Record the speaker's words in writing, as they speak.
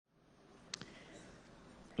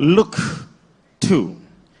Luke 2,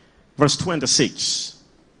 verse 26.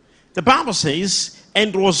 The Bible says,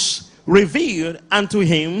 and was revealed unto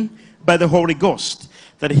him by the Holy Ghost,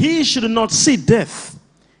 that he should not see death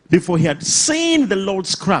before he had seen the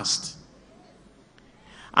Lord's Christ.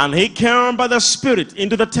 And he came by the Spirit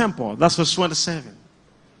into the temple. That's verse 27.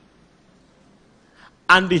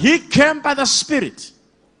 And he came by the Spirit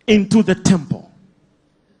into the temple.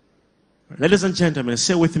 Ladies and gentlemen,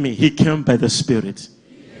 say with me, he came by the Spirit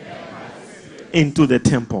into the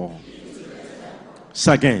temple.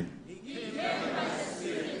 Say again.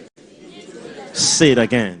 Say it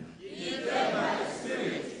again.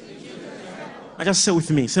 I just say with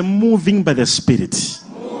me, say moving by the Spirit.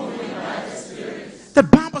 The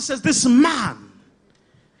Bible says this man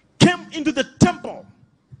came into the temple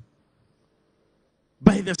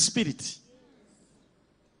by the Spirit.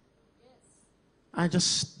 I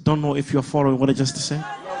just don't know if you're following what I just said.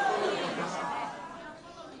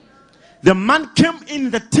 The man came in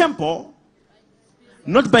the temple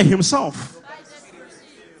not by himself.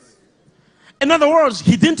 In other words,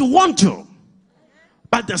 he didn't want to,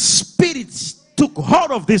 but the Spirit took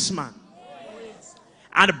hold of this man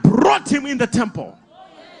and brought him in the temple.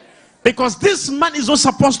 Because this man is not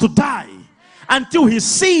supposed to die until he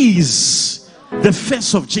sees the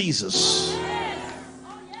face of Jesus.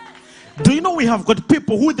 Do you know we have got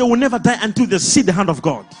people who they will never die until they see the hand of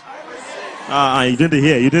God? You didn't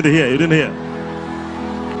hear.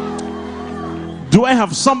 Do I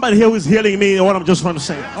have somebody here who is hearing me what I'm just trying to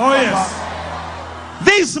say? Oh yes.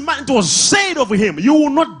 This man, it was said of him, you will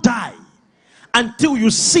not die until you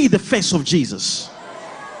see the face of Jesus.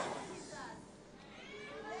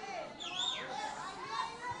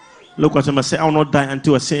 Look at him and say, I will not die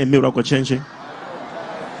until I see a miracle changing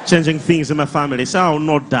things in my family. Say, I will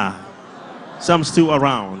not die. So I'm still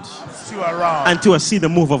around. Until I see the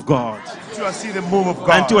move of God. Until I see the move of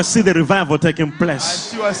God. Until I see the revival taking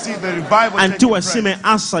place. Until I see the revival Until I see my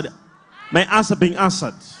answer being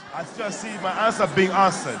answered. Until I see my answer being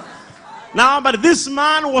answered. Now, but this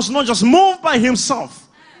man was not just moved by himself,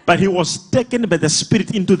 but he was taken by the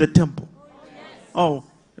Spirit into the temple. Oh,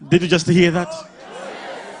 did you just hear that?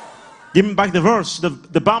 Give me back the verse.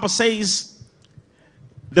 The Bible says,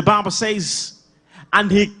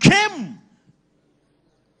 and he came.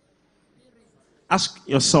 Ask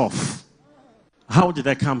yourself, how did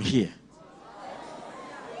I come here?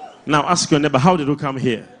 Now ask your neighbor, how did you come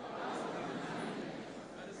here?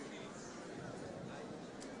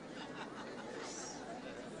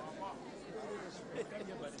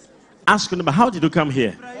 Ask your neighbor, how did you come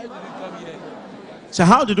here? So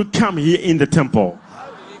how did you come here in the temple?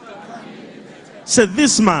 So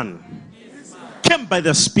this man came by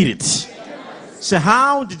the Spirit. So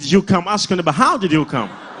how did you come? Ask your neighbor, how did you come?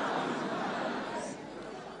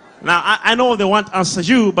 Now I know they won't answer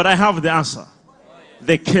you, but I have the answer.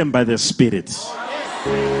 They came by the Spirit.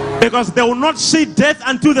 Because they will not see death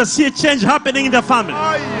until they see a change happening in the family.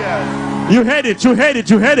 Oh, yes. You heard it.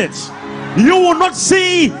 You will not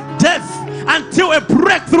see death until a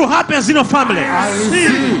breakthrough happens in your family. I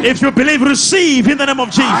receive. If you believe, receive in the name of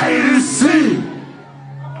Jesus. I receive.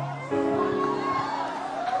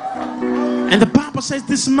 And the Bible says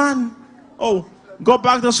this man, go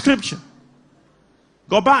back to the scripture.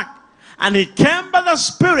 Go back. And he came by the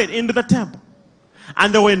Spirit into the temple.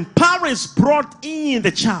 And when parents brought in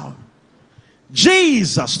the child,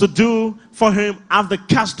 Jesus to do for him after the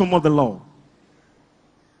custom of the law.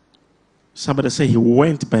 Somebody say he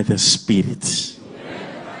went by the Spirit.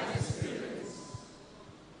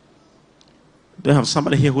 Do you have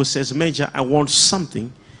somebody here who says, Major, I want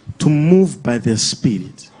something to move by the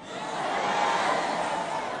Spirit?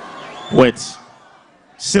 Wait.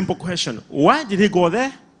 Simple question. Why did he go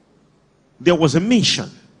there? There was a mission.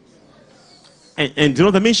 And do you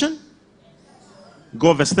know the mission?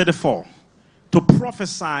 Go verse 34. To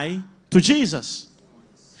prophesy to Jesus.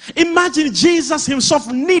 Imagine Jesus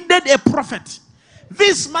himself needed a prophet.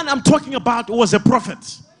 This man I'm talking about was a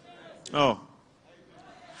prophet.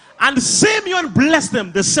 And Simeon blessed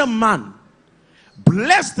them, the same man.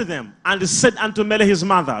 Blessed them and said unto Mary his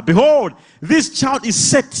mother, behold, this child is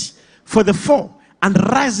set for the fall and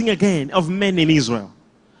rising again of men in Israel.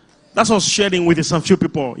 That's what I was sharing with some few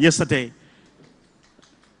people yesterday.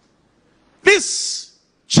 This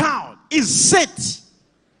child is set.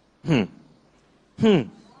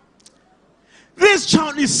 This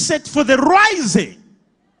child is set for the rising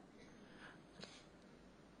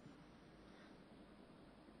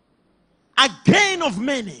again of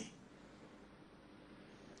many.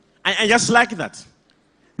 And just like that,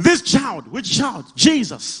 this child, which child?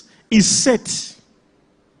 Jesus, is set.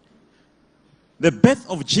 The birth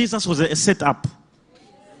of Jesus was a setup.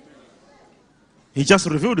 He just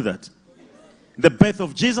revealed that. The birth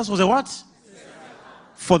of Jesus was a what?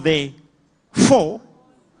 For the fall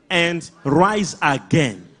and rise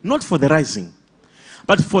again. Not for the rising,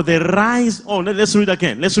 but for the rise. Oh, let's read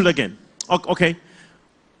again. Let's read again. Okay.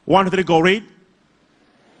 1, 2, 3, go read.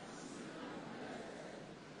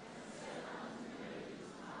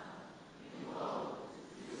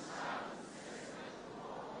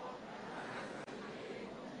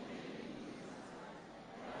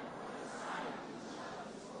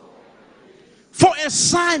 For a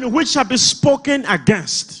sign which shall be spoken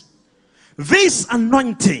against. This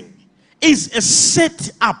anointing is a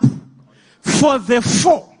set up for the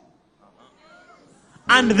fall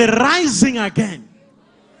and the rising again.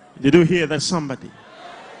 Did you hear that, somebody?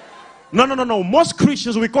 No. Most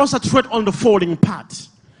Christians, we concentrate on the falling part.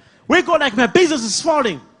 We go like, my business is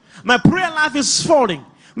falling, my prayer life is falling,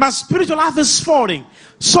 my spiritual life is falling,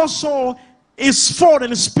 so is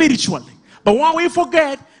falling spiritually. But when we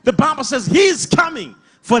forget, the Bible says he is coming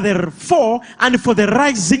for the fall and for the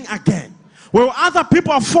rising again. Where other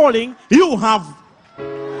people are falling, you have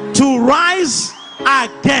to rise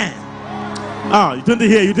again. Oh, you didn't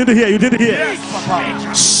hear. Yes,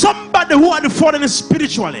 Papa. Somebody who had fallen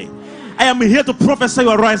spiritually, I am here to prophesy you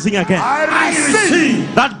are rising again. I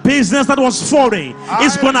receive. That business that was falling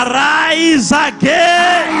is going to rise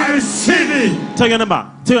again. I receive it. Tell your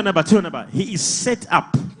neighbor. He is set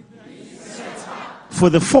up for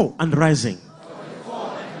the fall and rising.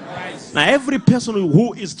 Now every person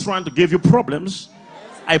who is trying to give you problems,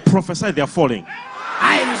 I prophesy they are falling.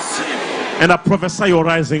 I receive it. And I prophesy you're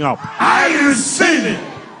rising up. I receive it.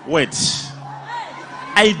 Wait.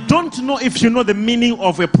 I don't know if you know the meaning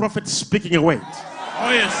of a prophet speaking a word.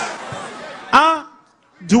 Oh yes.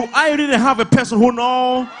 Do I really have a person who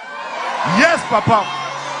knows? Yes, Papa.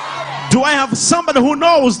 Do I have somebody who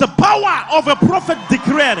knows the power of a prophet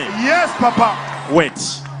declaring? Yes, Papa. Wait.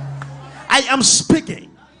 I am speaking.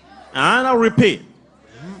 And I'll repeat.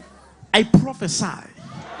 I prophesy.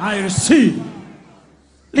 I receive.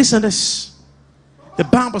 Listen to this. The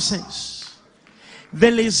Bible says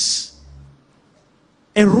there is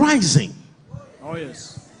a rising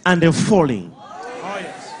and a falling.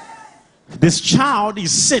 This child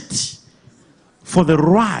is set for the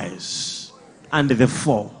rise and the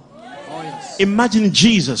fall. Imagine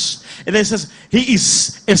Jesus. And then it says he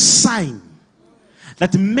is a sign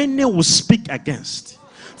that many will speak against.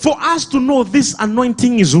 For us to know this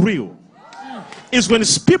anointing is real is when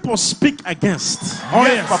people speak against.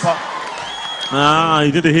 Yes, Papa.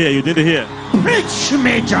 You didn't hear. Preach,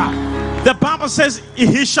 Major. The Bible says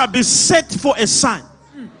he shall be set for a sign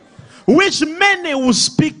which many will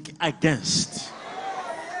speak against.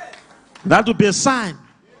 That would be a sign.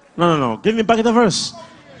 No. Give me back the verse.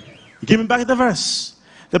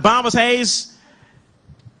 The Bible says,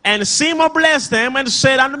 and Simon blessed them and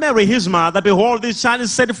said unto Mary his mother, behold, this child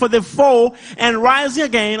is set for the fall and rising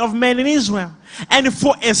again of men in Israel, and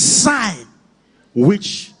for a sign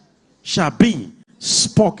which shall be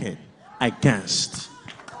spoken against.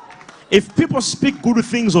 If people speak good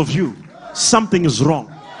things of you, something is wrong.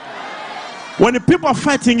 When the people are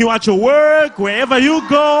fighting you at your work, wherever you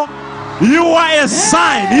go, you are a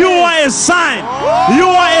sign. You are a sign. You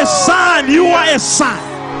are a sign. You are a sign.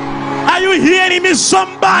 Are you hearing me,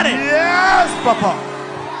 somebody? Yes,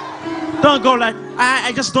 Papa. Don't go like,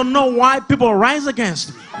 I just don't know why people rise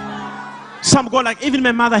against me. Some go like, even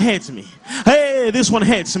my mother hates me. Hey, this one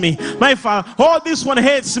hates me. My father, this one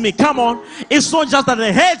hates me. Come on. It's not just that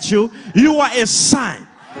they hate you. You are a sign.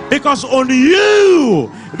 Because on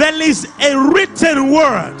you, there is a written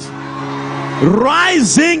word.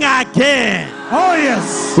 Rising again. Oh,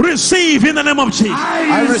 yes. Receive in the name of Jesus.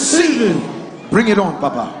 I receive it. Bring it on,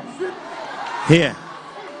 Papa. Here,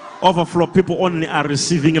 overflow people only are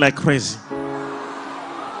receiving like crazy.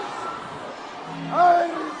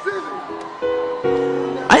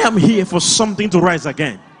 I am here for something to rise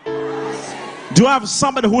again. Do I have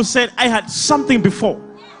somebody who said, I had something before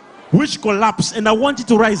which collapsed and I want it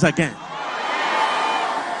to rise again?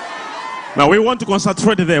 Now we want to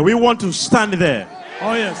concentrate there. We want to stand there.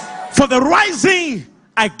 Oh, yes. For the rising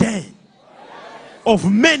again of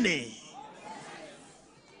many.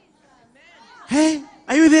 Hey,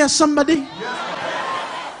 are you there, somebody?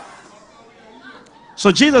 So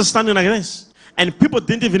Jesus standing like this, and people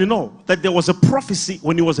didn't even know that there was a prophecy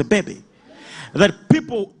when he was a baby, that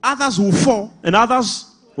others will fall and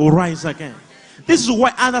others will rise again. This is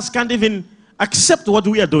why others can't even accept what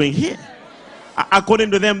we are doing here. According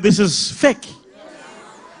to them, this is fake.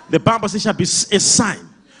 The Bible says shall be a sign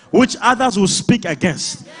which others will speak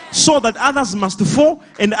against, so that others must fall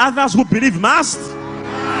and others who believe must.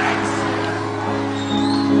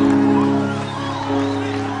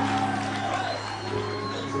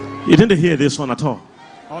 You didn't hear this one at all.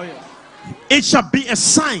 Oh, yes. It shall be a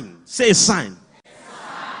sign. Say a sign.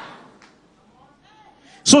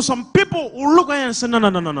 So some people will look at it and say,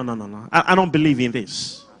 no. I don't believe in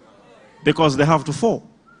this. Because they have to fall.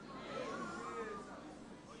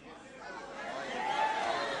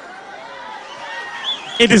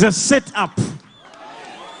 It is a setup.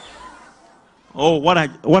 Oh, what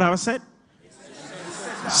I said?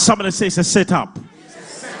 Somebody say it's a setup.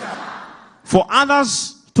 For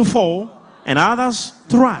others to fall and others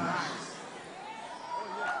to rise.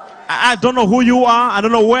 I don't know who you are. I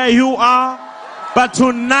don't know where you are. But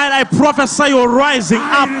tonight I prophesy you're rising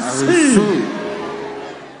up.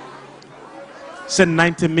 Say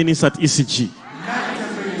 90 minutes at ECG.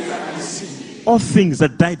 All things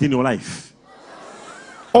that died in your life.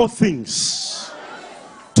 All things.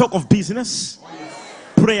 Talk of business.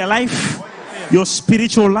 Prayer life. Your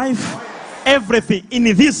spiritual life. Everything in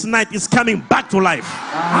this night is coming back to life.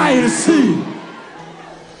 I receive.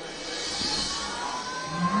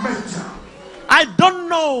 I don't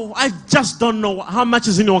know. I just don't know how much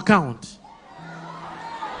is in your account.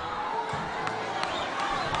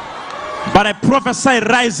 But I prophesy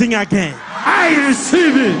rising again. I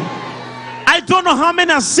receive it. I don't know how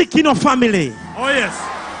many are sick in your family. Oh, yes.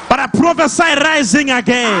 But I prophesy rising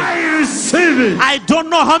again. I receive it. I don't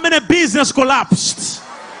know how many business collapsed.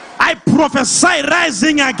 I prophesy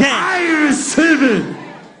rising again. I receive it.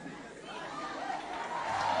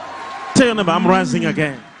 Tell your neighbor, I'm rising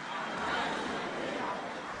again.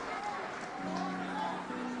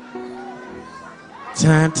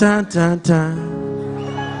 Tan tan tan tan.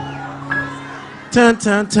 Tan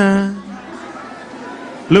tan tan.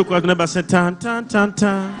 Look what neighbor said. Tan tan tan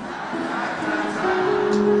tan.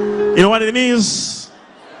 You know what it means?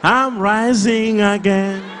 I'm rising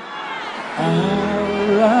again.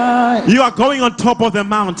 You are going on top of the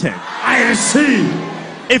mountain. I receive.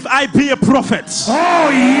 If I be a prophet, Oh,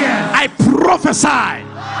 yes. I prophesy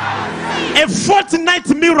a fortnight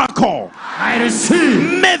miracle. I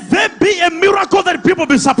receive. May there be a miracle that people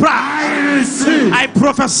be surprised. I receive. I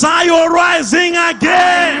prophesy you're rising I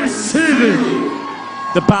again. receive it.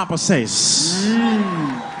 The Bible says,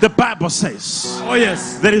 the Bible says, Oh,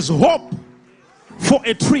 yes. there is hope for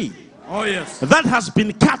a tree Oh, yes. that has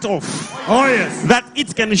been cut off, Oh, yes. that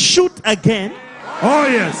it can shoot again Oh,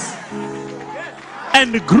 yes.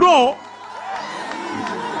 and grow.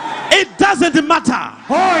 It doesn't matter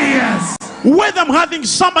Oh, yes. whether I'm having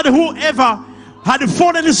somebody who ever had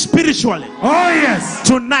fallen spiritually. Oh, yes.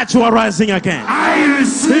 Tonight you are rising again. I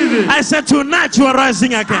receive it. I said tonight you are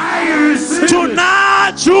rising again. I receive it.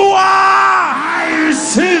 Tonight you are. I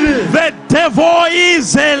receive it. The devil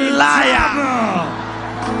is a liar.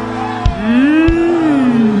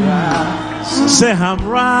 Say I'm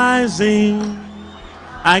rising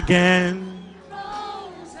again.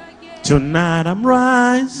 Tonight I'm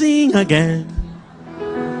rising again.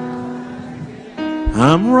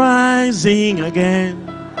 I'm rising again.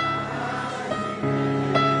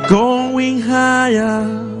 Going higher.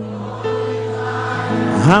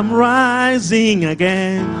 I'm rising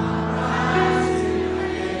again.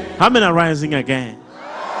 How many are rising again?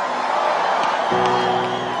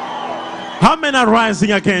 How many are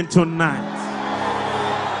rising again tonight?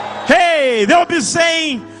 Hey, they'll be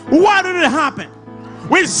saying, why did it happen?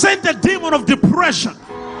 We sent a demon of depression,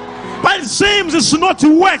 but it seems it's not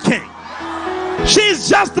working. She's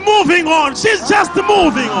just moving on. She's just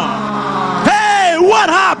moving on. Hey, what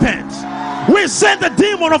happened? We sent a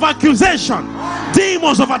demon of accusation,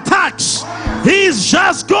 demons of attacks. He's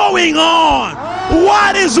just going on.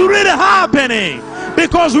 What is really happening?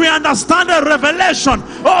 Because we understand the revelation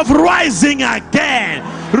of rising again.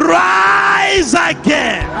 Rise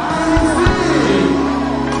again.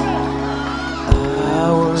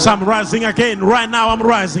 So I'm rising again. Right now I'm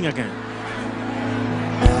rising again.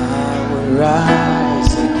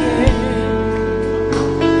 Rise again.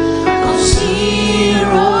 'Cause he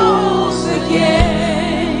rose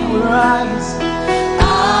again. Rise. I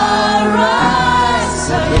rise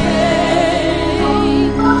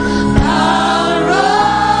again. I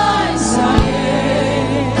rise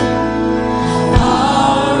again. I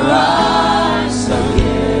rise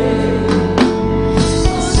again.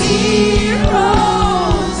 'Cause he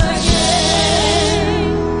rose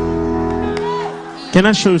again. Can I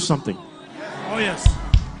show you something? Oh, yes.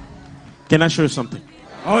 Can I show you something?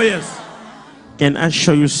 Oh, yes. Can I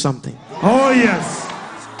show you something? Oh, yes.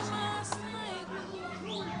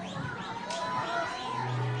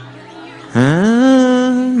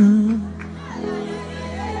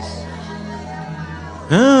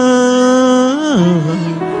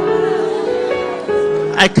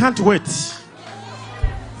 I can't wait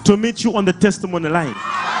to meet you on the testimony line.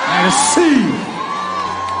 I receive.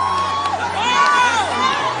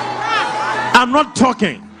 I'm not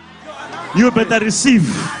talking. You better receive.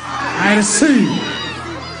 I receive.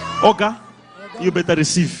 Okay? You better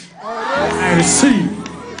receive. I receive.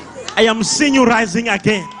 I am seeing you rising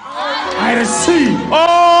again. I receive.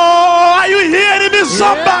 Oh, are you hearing me,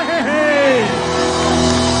 somebody?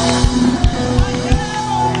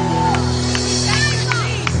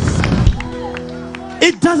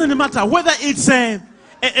 It doesn't matter whether it's a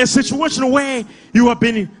situation where you have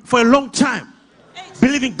been for a long time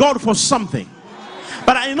believing God for something.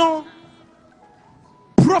 But I know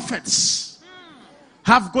prophets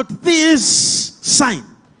have got this sign.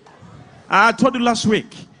 I told you last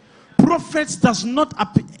week. Prophets does not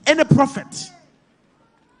appear. Any prophet.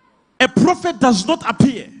 A prophet does not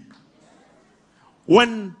appear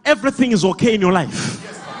when everything is okay in your life.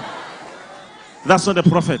 That's not a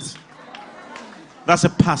prophet. That's a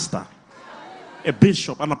pastor, a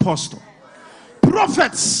bishop, an apostle.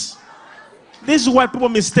 Prophets. This is why people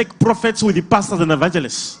mistake prophets with the pastors and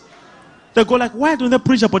evangelists. They go like, why don't they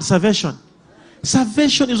preach about salvation?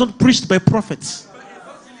 Salvation is not preached by prophets.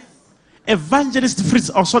 Evangelists preach,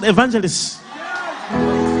 or not evangelists.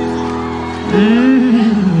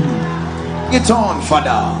 Get on,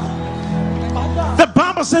 Father. The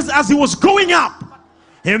Bible says as he was going up,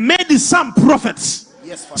 he made some prophets.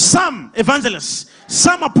 Yes, Father. Some evangelists,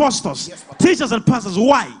 some apostles, Yes, Father. teachers and pastors.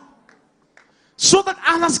 Why? So that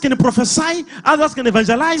others can prophesy, others can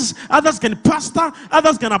evangelize, others can pastor,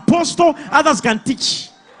 others can apostle, others can teach.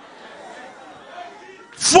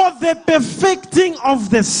 For the perfecting of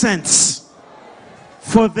the saints,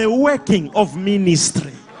 for the working of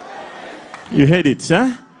ministry. You heard it,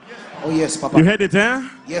 huh? Oh, yes, Papa. You heard it, huh?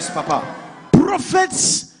 Yes, Papa.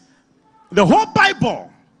 Prophets, the whole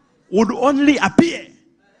Bible would only appear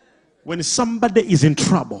when somebody is in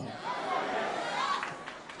trouble.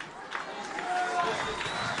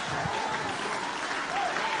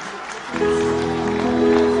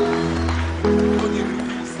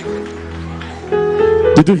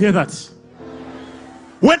 Did you hear that?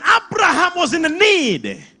 When Abraham was in the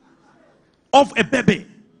need of a baby,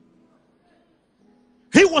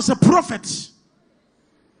 he was a prophet,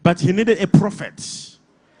 but he needed a prophet.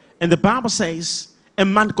 And the Bible says a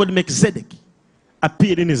man called Melchizedek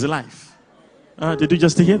appeared in his life. Did you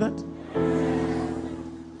just hear that?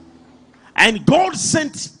 And God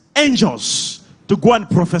sent angels to go and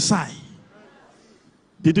prophesy.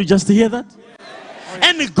 Did you just hear that?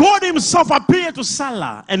 And God himself appeared to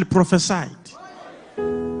Sarah and prophesied.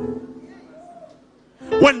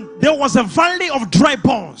 When there was a valley of dry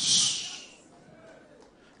bones,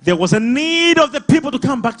 there was a need of the people to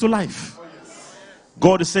come back to life.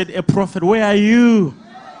 God said, a prophet, where are you?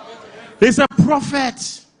 There's a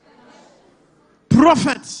prophet.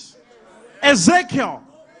 Prophet. Ezekiel.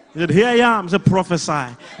 He said, here I am. He said,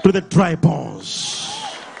 prophesy to the dry bones.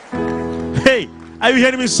 Hey, are you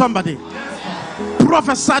hearing me, somebody?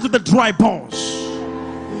 Prophesy to the dry bones.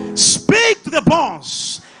 Speak to the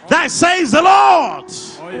bones. That says the Lord.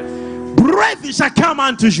 Breath shall come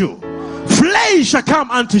unto you. Flesh shall come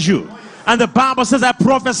unto you. And the Bible says, I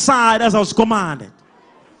prophesied as I was commanded.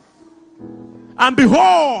 And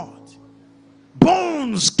behold,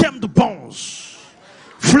 bones came to bones.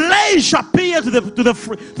 Flesh appeared to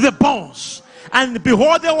the bones. And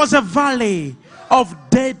behold, there was a valley of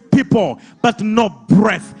dead people, but no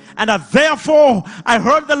breath. And therefore, I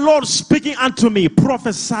heard the Lord speaking unto me,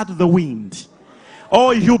 prophesy to the wind.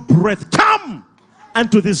 Oh, you breath, come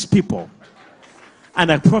unto these people.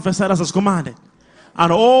 And I prophesied as I was commanded.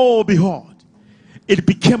 And oh, behold, it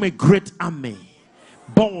became a great army.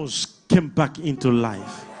 Bones came back into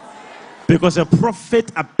life. Because a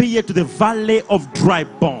prophet appeared to the valley of dry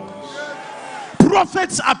bones.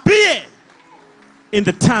 Prophets appear in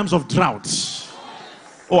the times of drought.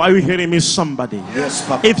 Oh, are you hearing me, somebody? Yes,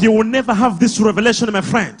 Papa. If you will never have this revelation, my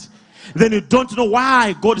friend, then you don't know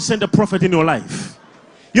why God sent a prophet in your life.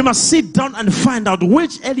 You must sit down and find out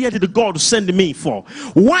which area did God send me for.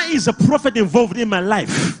 Why is a prophet involved in my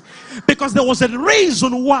life? Because there was a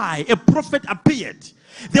reason why a prophet appeared.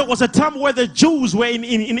 There was a time where the Jews were in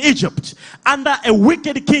Egypt under a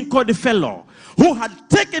wicked king called the Pharaoh, who had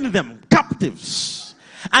taken them captives.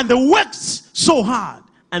 And they worked so hard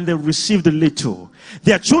and they received little.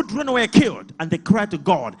 Their children were killed and they cried to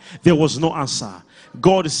God. There was no answer.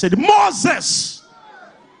 God said, Moses,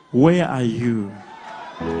 where are you?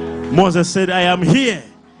 Moses said, I am here.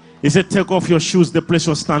 He said, take off your shoes. The place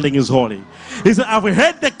you're standing is holy. He said, I've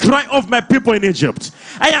heard the cry of my people in Egypt.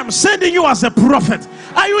 I am sending you as a prophet.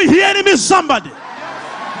 Are you hearing me, somebody?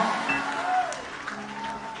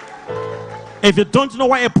 If you don't know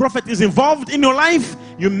why a prophet is involved in your life,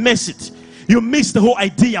 you miss it. You miss the whole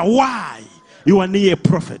idea why you are near a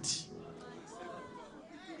prophet.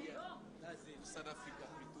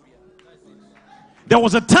 There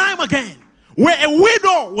was a time again where a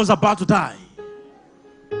widow was about to die.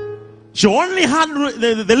 She only had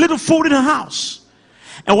the little food in her house.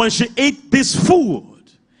 And when she ate this food,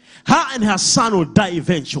 her and her son would die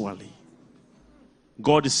eventually.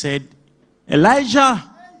 God said, Elijah,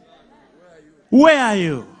 where are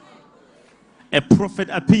you? A prophet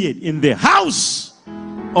appeared in the house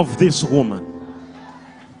of this woman.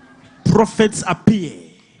 Prophets appear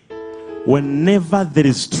whenever there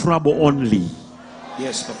is trouble only.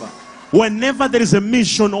 Yes, Papa. Whenever there is a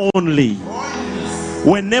mission only.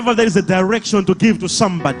 Whenever there is a direction to give to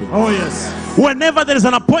somebody. Oh, yes. Whenever there is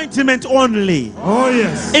an appointment only. Oh,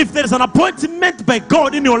 yes. If there is an appointment by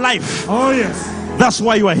God in your life, Oh, yes. that's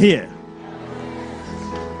why you are here.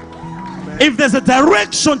 If there's a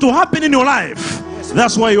direction to happen in your life,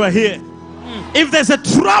 that's why you are here. If there's a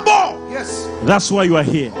trouble, Yes. that's why you are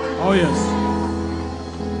here. Oh,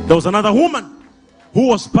 yes. There was another woman who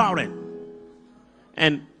was barren.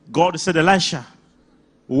 And God said, Elisha,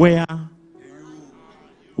 where?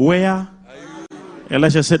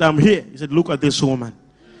 Elisha said, I'm here. He said, look at this woman.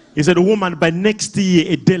 He said, woman, by next year,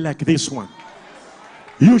 a day like this one,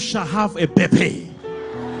 you shall have a baby.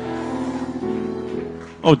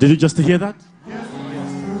 Oh, did you just hear that? Yes.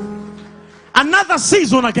 Another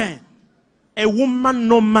season again. A woman,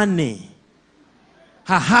 no money.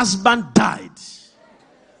 Her husband died.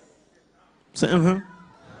 Say,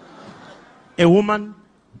 A woman.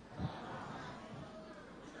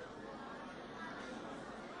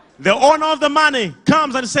 The owner of the money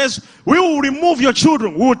comes and says, we will remove your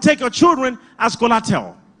children. We will take your children as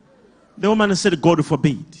collateral. The woman said, God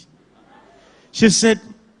forbid. She said,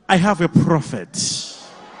 I have a prophet.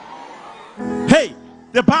 Hey,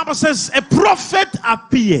 the Bible says a prophet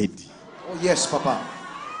appeared. Oh, yes, Papa.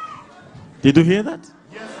 Did you hear that?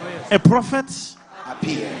 Yes. Oh, yes. A prophet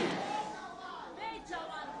Appeared.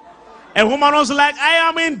 A woman was like, I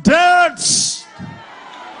am in dirt.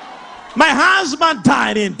 My husband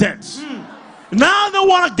died in debt. Now they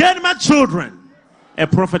want to get my children. A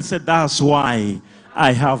prophet said, that's why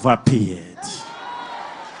I have appeared.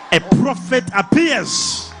 A prophet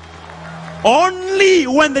appears only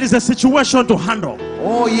when there is a situation to handle.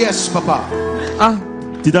 Oh, yes,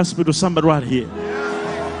 Papa. Did I speak to somebody right here?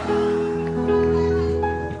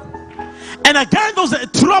 And again, there was a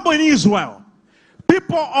trouble in Israel.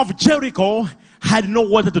 People of Jericho had no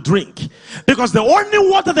water to drink because the only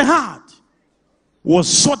water they had was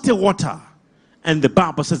salty water. And the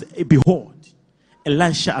Bible says, behold,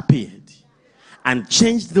 Elisha appeared and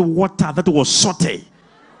changed the water that was salty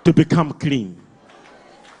to become clean.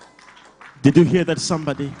 Did you hear that,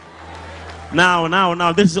 somebody?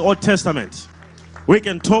 Now, this is the Old Testament. We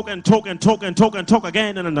can talk and talk and talk and talk and talk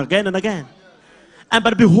again and again and again.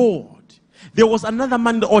 But behold, there was another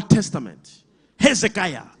man in the Old Testament,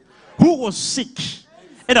 Hezekiah, who was sick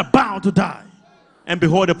and about to die. And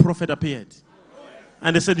behold, the prophet appeared.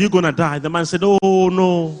 And they said, you're going to die. The man said, oh,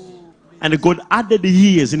 no. And God added the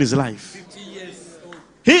years in his life. 50 years.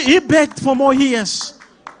 He begged for more years.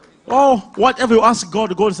 Oh, whatever you ask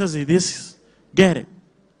God, God says, this, get it.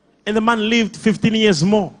 And the man lived 15 years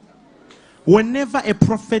more. Whenever a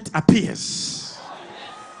prophet appears,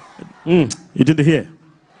 you didn't hear?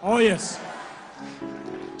 Oh, yes.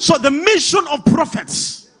 So the mission of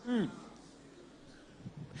prophets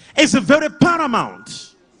is very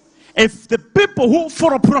paramount. If the people who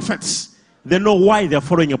follow prophets, they know why they're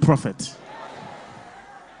following a prophet.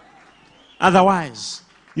 Otherwise,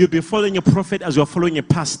 you'll be following a prophet as you're following a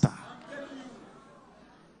pastor.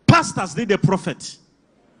 Pastors need a prophet.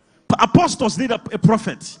 Apostles need a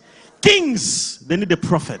prophet. Kings, they need a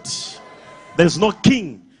prophet. There's no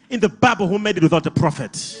king in the Bible who made it without a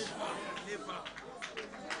prophet.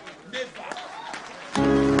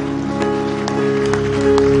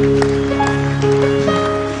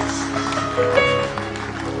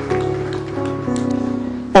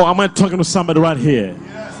 Oh, am I talking to somebody right here?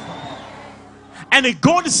 Yes. And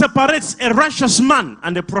God separates a righteous man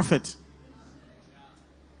and a prophet.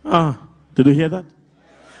 Did you hear that?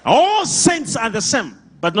 All saints are the same,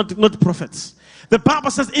 but not prophets. The Bible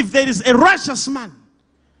says if there is a righteous man,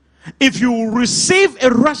 if you receive a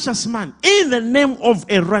righteous man in the name of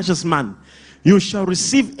a righteous man, you shall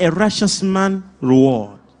receive a righteous man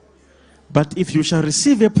reward. But if you shall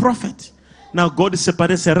receive a prophet, now God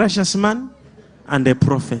separates a righteous man and a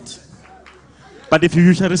prophet. But if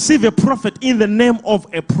you shall receive a prophet in the name of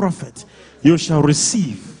a prophet, you shall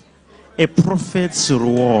receive a prophet's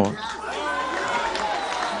reward.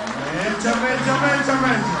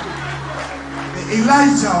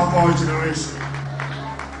 Elijah of our generation.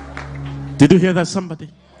 Did you hear that, somebody?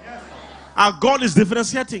 Our God is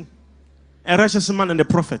differentiating a righteous man and a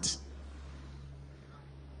prophet.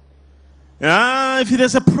 If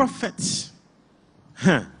there's a prophet,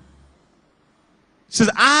 he says,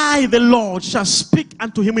 I, the Lord, shall speak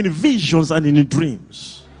unto him in visions and in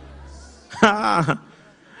dreams.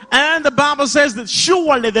 And the Bible says that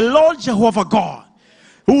surely the Lord Jehovah God,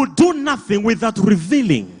 who will do nothing without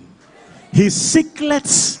revealing his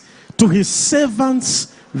secrets to his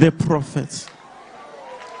servants, the prophets.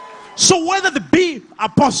 So whether they be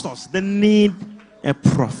apostles, they need a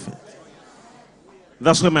prophet.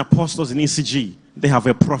 That's why my apostles in ECG, they have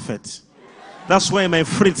a prophet. That's why my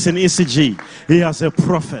friends in ECG, he has a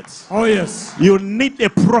prophet. Oh yes. You need a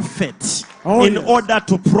prophet in order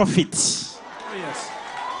to profit. Oh yes.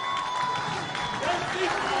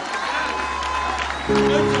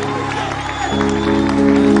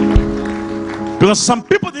 Because some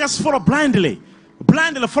people, they just follow blindly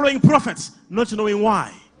following prophets, not knowing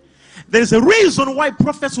why. There is a reason why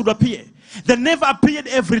prophets would appear. They never appeared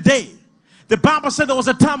every day. The Bible said there was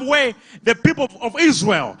a time where the people of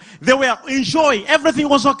Israel, they were enjoying, everything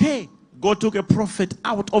was okay. God took a prophet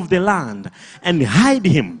out of the land and hid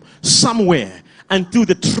him somewhere until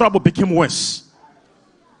the trouble became worse.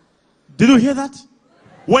 Did you hear that?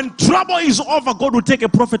 When trouble is over, God will take a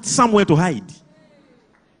prophet somewhere to hide.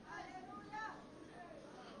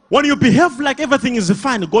 When you behave like everything is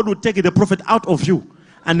fine, God will take the prophet out of you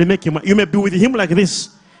and make him. You may be with him like this,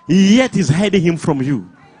 yet he's hiding him from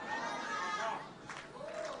you.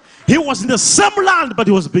 He was in the same land, but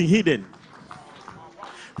he was being hidden.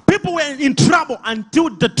 People were in trouble until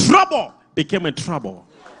the trouble became a trouble.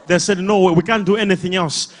 They said, no, we can't do anything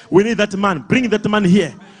else. We need that man. Bring that man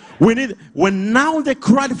here. When now they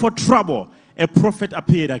cried for trouble, a prophet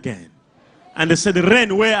appeared again. And they said,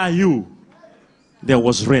 rain, where are you? There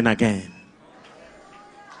was rain again.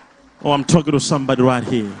 Oh, I'm talking to somebody right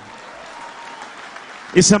here.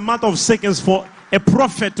 It's a matter of seconds for a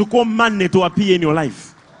prophet to call money to appear in your life.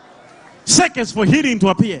 Seconds for healing to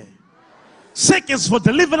appear. Seconds for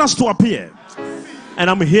deliverance to appear.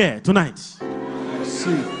 And I'm here tonight.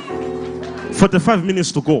 45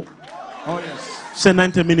 minutes to go. Oh yes. Say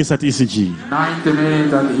 90 minutes at ECG. 90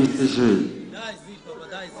 minutes at ECG.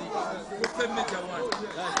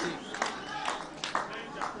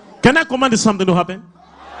 Can I command something to happen?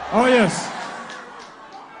 Oh yes.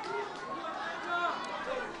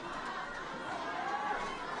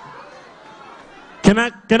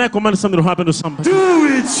 Can I command something to happen to somebody? Do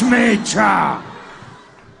it, Major.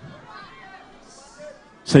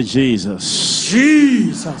 Say Jesus.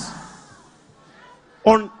 Jesus.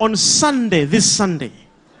 On Sunday, this Sunday,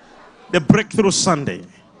 the breakthrough Sunday.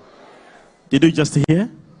 Did you just hear?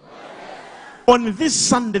 On this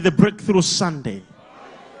Sunday, the breakthrough Sunday,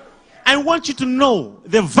 I want you to know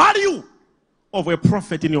the value of a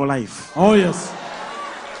prophet in your life. Oh yes.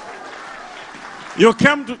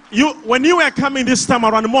 When you were coming this time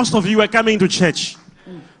around, most of you were coming to church.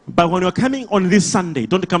 But when you're coming on this Sunday,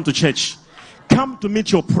 don't come to church. Come to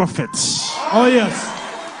meet your prophets. Oh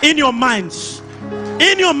yes. In your minds,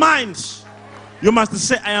 you must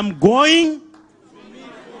say, I am going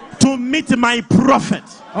to meet my prophet.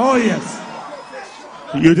 Oh yes.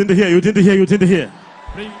 You didn't hear.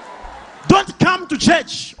 Don't come to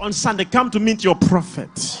church on Sunday. Come to meet your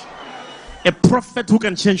prophet. A prophet who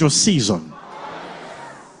can change your season.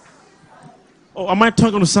 Oh, am I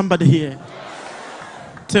talking to somebody here?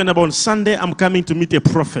 Tell them on Sunday, I'm coming to meet a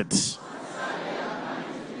prophet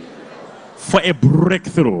for a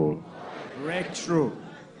breakthrough. Breakthrough.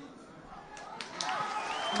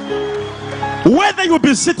 Whether you'll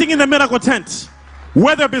be sitting in the miracle tent,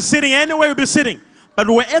 whether you'll be sitting anywhere you'll be sitting, but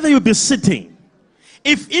wherever you'll be sitting,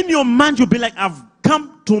 if in your mind you'll be like, I've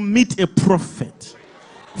come to meet a prophet,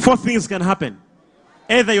 4 things can happen.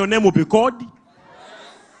 Either your name will be called,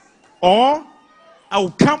 or I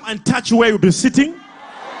will come and touch where you'll be sitting,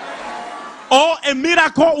 or a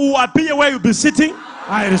miracle will appear where you'll be sitting.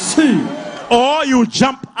 I receive. Or you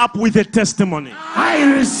jump up with a testimony. I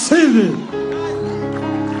receive it.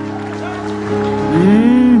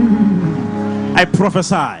 I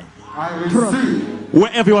prophesy. I receive.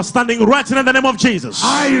 Wherever you are standing right now in the name of Jesus.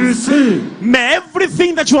 I receive. May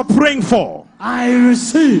everything that you are praying for, I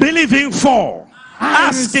receive. believing for,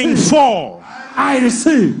 asking for, I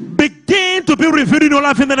receive. begin to be revealed in your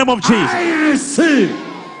life in the name of Jesus. I receive.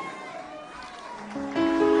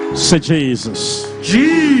 Say Jesus.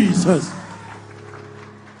 Jesus.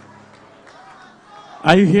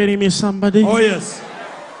 Are you hearing me, somebody? Oh yes.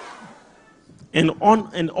 And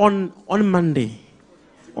on Monday,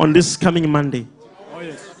 on this coming Monday, Oh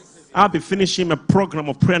yes. I'll be finishing a program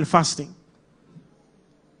of prayer and fasting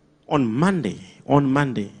on Monday. On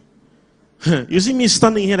Monday. You see me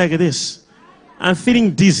standing here like this. I'm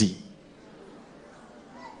feeling dizzy.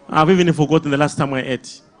 I've even forgotten the last time I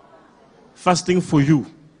ate. Fasting for you.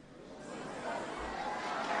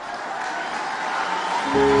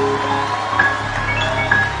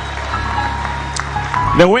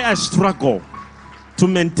 The way I struggle to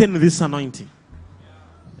maintain this anointing.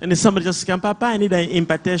 And if somebody just come, Papa, I need an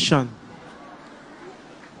impartation.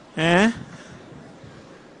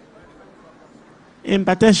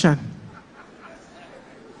 Impartation.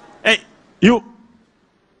 Hey, you.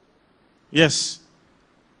 Yes.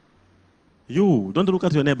 You. Don't look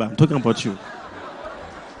at your neighbor. I'm talking about you.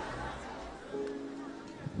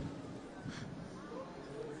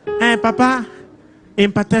 Hey, Papa,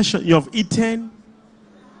 impartation. You have eaten.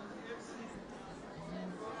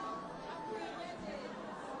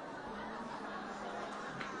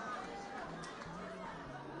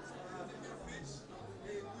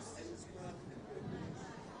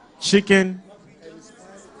 Chicken.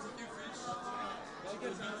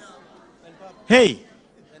 Hey,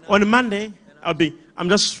 on Monday, I'm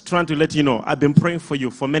just trying to let you know, I've been praying for you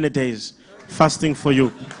for many days, fasting for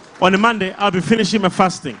you. On Monday, I'll be finishing my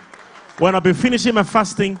fasting. When I'll be finishing my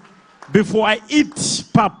fasting, before I eat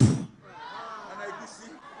pap,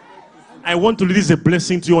 I want to release a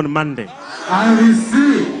blessing to you on Monday. I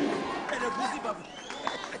receive.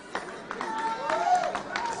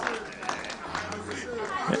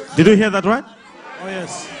 Did you hear that right? Oh,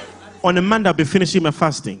 yes. On a Monday, I'll be finishing my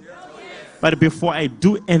fasting. But before I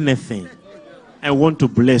do anything, I want to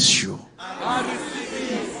bless you.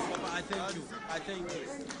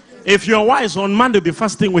 If you're wise, on Monday, be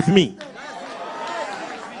fasting with me.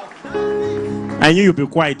 I knew you'd be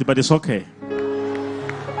quiet, but it's okay.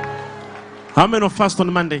 How many of fast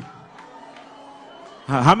on Monday?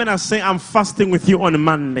 How many are saying I'm fasting with you on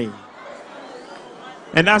Monday?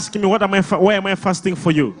 And asking me, why am I fasting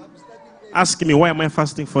for you? Asking me, why am I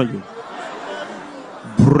fasting for you?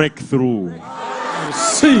 Breakthrough.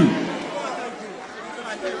 See.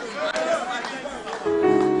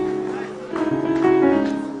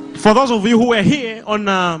 For those of you who were here on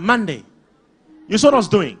Monday, you saw what I was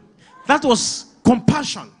doing. That was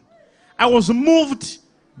compassion. I was moved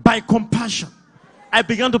by compassion. I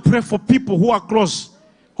began to pray for people who are close,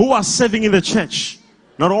 who are serving in the church.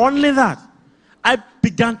 Not only that, I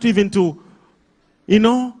began to even to,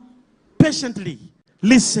 patiently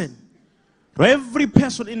listen to every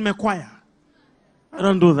person in my choir. I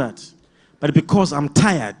don't do that. But because I'm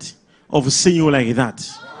tired of seeing you like that,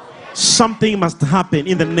 something must happen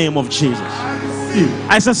in the name of Jesus.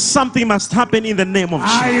 I said something must happen in the name of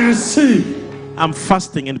Jesus. I receive. I'm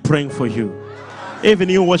fasting and praying for you. Even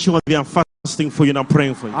you watching on me, I'm fasting for you and I'm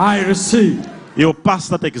praying for you. I receive. You'll pass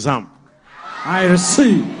that exam. I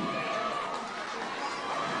receive.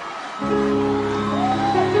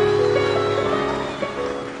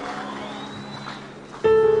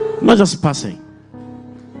 Not just passing.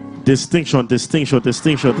 Distinction.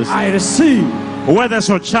 I receive. Whether it's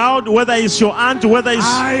your child, whether it's your aunt, whether it's...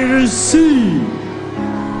 I receive.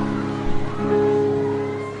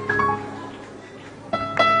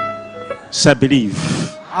 So I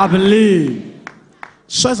believe. I believe.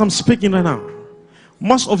 So as I'm speaking right now,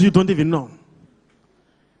 most of you don't even know.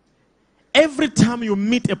 Every time you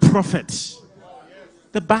meet a prophet,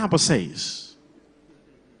 the Bible says,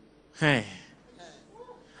 hey,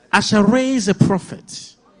 I shall raise a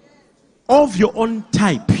prophet of your own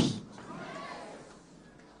type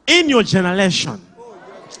in your generation.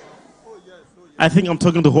 I think I'm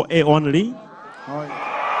talking to A only.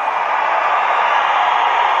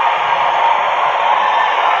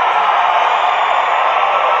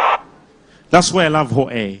 That's why I love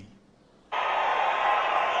Ho'e.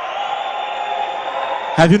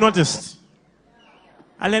 Have you noticed?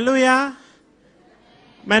 Hallelujah.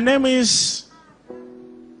 My name is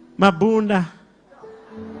Mabunda.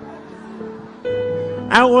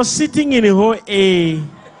 I was sitting in Ho'e.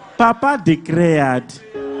 Papa declared.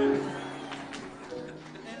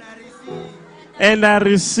 And I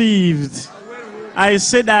received. I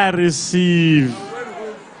said I received.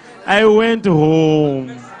 I went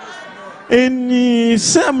home. In the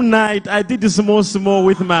same night, I did small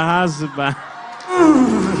with my husband.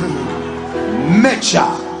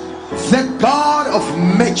 Mecha, the God of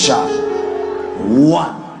Mecha,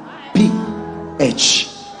 1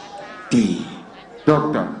 PhD.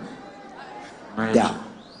 Doctor. Yeah.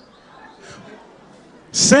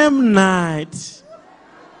 Same night,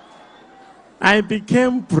 I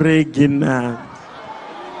became pregnant.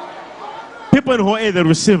 People in Hawaii, they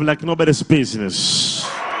receive like nobody's business.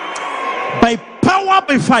 By power power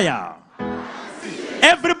by fire.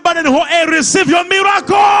 Everybody in the whole air, receive your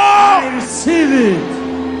miracle. I receive it.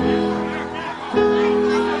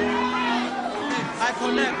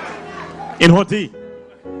 In Hoti,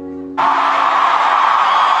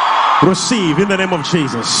 receive in the name of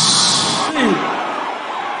Jesus.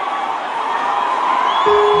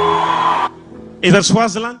 Is that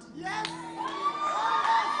Swaziland?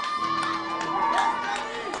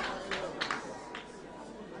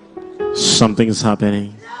 Something is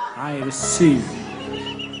happening. I receive.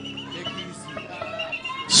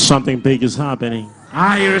 Something big is happening.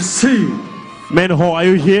 I receive. Menho, are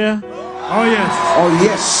you here? Oh yes. Oh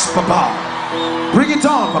yes, Papa. Bring it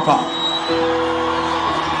on, Papa.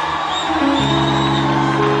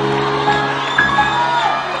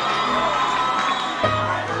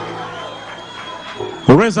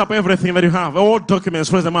 Raise up everything that you have. All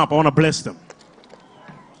documents, raise them up. I want to bless them.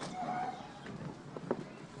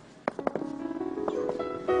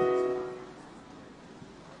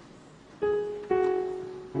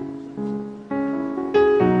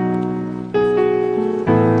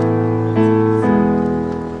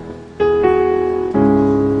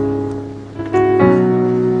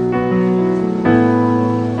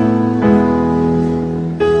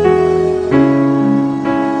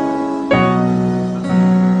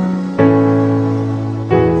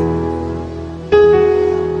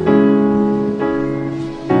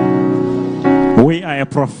 We are a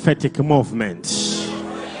prophetic movement.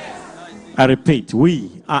 I repeat,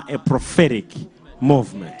 we are a prophetic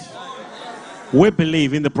movement. We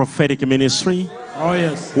believe in the prophetic ministry. Oh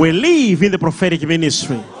yes. We live in the prophetic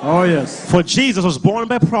ministry. Oh yes. For Jesus was born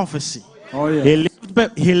by prophecy. Oh yes.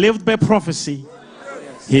 He lived by prophecy.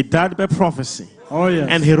 He died by prophecy. Oh yes.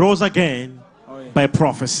 And he rose again by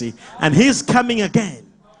prophecy. And he's coming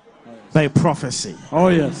again by prophecy. Oh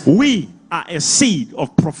yes. We are a seed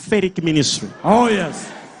of prophetic ministry. Oh yes.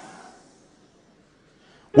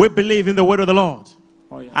 We believe in the word of the Lord.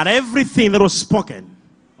 Oh yes. And everything that was spoken,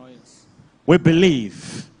 Oh yes. we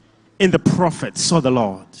believe in the prophets of the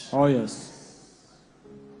Lord. Oh yes.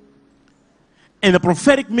 And the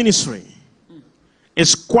prophetic ministry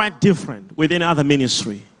is quite different with any other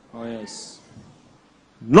ministry. Oh yes.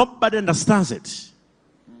 Nobody understands it.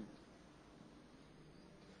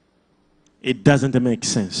 It doesn't make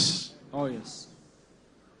sense. Oh yes.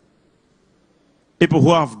 People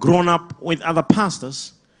who have grown up with other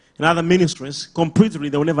pastors and other ministries, completely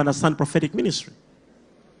they will never understand prophetic ministry.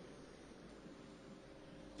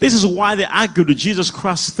 This is why they argued with Jesus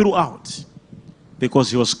Christ throughout,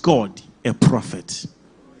 because he was called a prophet.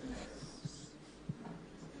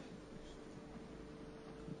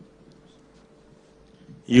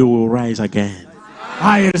 You will rise again.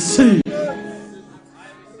 I receive.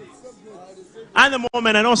 At the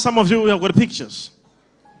moment, I know some of you have got pictures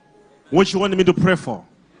which you wanted me to pray for.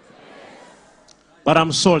 But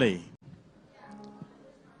I'm sorry.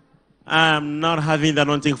 I'm not having the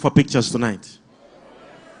anointing for pictures tonight.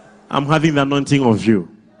 I'm having the anointing of you.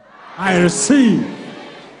 I receive.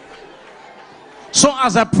 So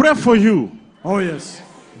as I pray for you, Oh yes.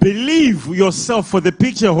 believe yourself for the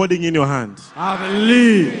picture you're holding in your hand. I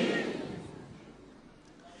believe.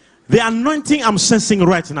 The anointing I'm sensing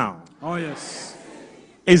right now Oh yes.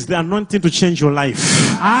 is the anointing to change your life.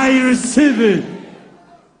 I receive it.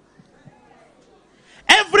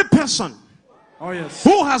 Every person Oh yes.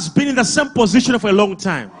 who has been in the same position for a long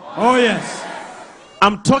time, Oh yes.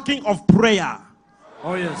 I'm talking of prayer,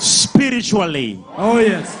 Oh yes. spiritually, Oh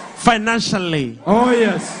yes. financially. Oh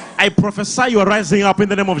yes. I prophesy you are rising up in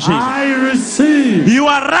the name of Jesus. I receive. You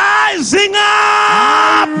are rising up.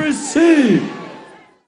 I receive.